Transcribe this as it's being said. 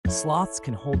Sloths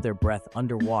can hold their breath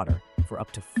underwater for up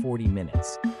to 40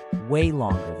 minutes, way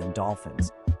longer than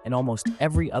dolphins and almost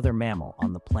every other mammal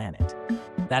on the planet.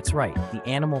 That's right, the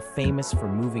animal famous for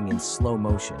moving in slow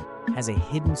motion has a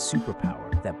hidden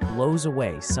superpower that blows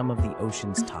away some of the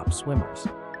ocean's top swimmers.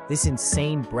 This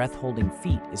insane breath-holding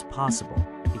feat is possible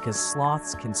because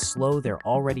sloths can slow their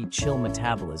already chill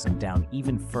metabolism down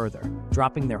even further,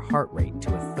 dropping their heart rate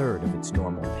to a third of its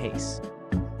normal pace.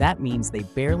 That means they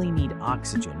barely need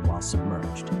oxygen while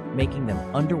submerged, making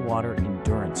them underwater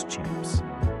endurance champs.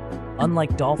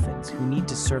 Unlike dolphins, who need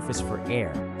to surface for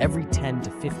air every 10 to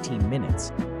 15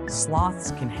 minutes, sloths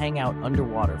can hang out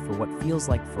underwater for what feels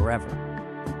like forever.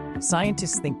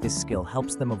 Scientists think this skill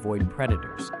helps them avoid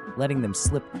predators, letting them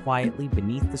slip quietly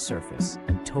beneath the surface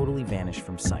and totally vanish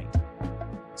from sight.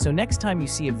 So next time you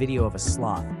see a video of a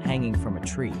sloth hanging from a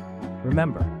tree,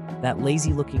 remember, that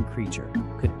lazy-looking creature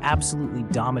could absolutely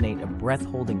dominate a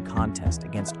breath-holding contest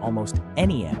against almost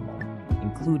any animal,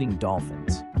 including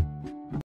dolphins.